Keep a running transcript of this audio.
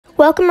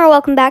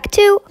Welcome back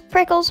to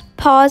Prickles,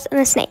 Paws, and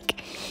a Snake.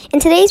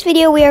 In today's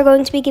video, we are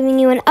going to be giving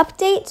you an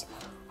update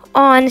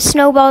on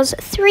Snowball's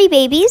 3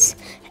 babies.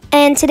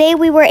 And today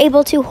we were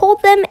able to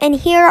hold them, and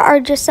here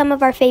are just some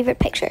of our favorite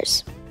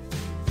pictures.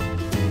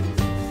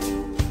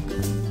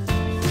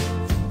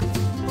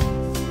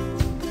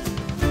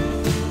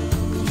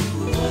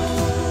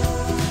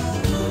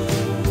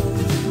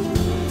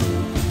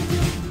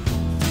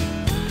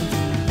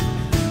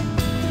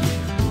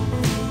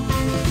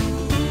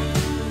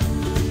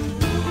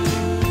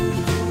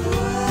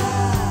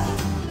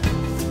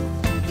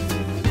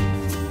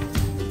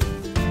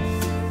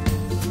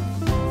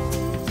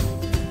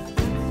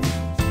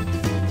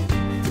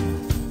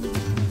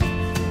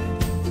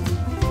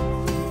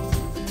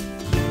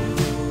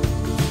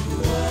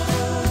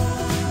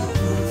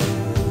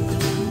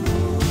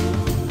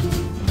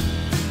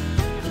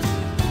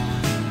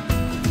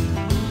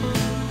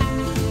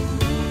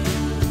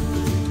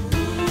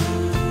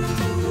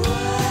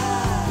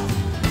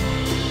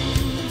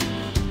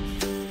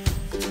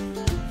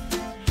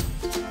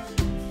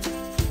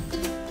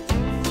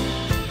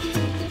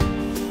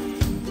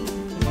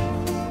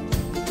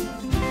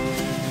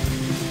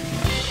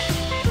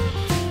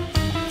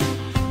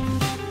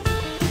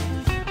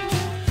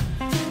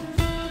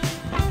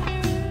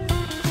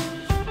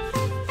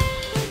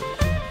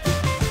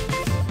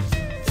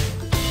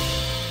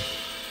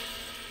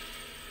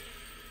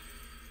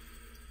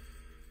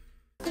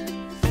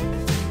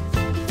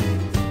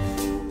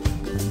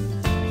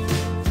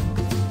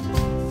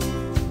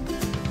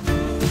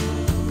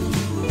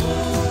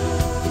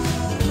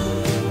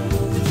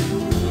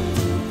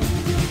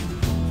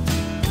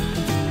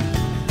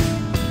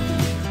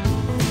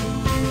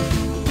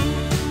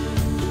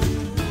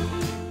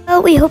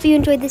 We hope you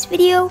enjoyed this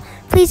video.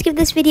 Please give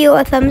this video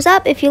a thumbs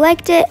up if you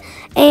liked it,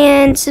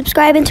 and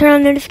subscribe and turn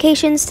on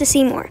notifications to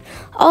see more.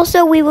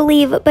 Also, we will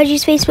leave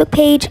Budgie's Facebook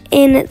page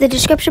in the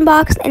description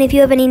box, and if you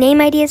have any name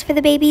ideas for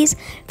the babies,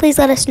 please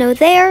let us know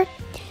there.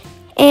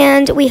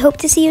 And we hope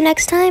to see you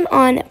next time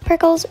on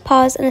Prickles,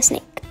 Paws, and a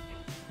Snake.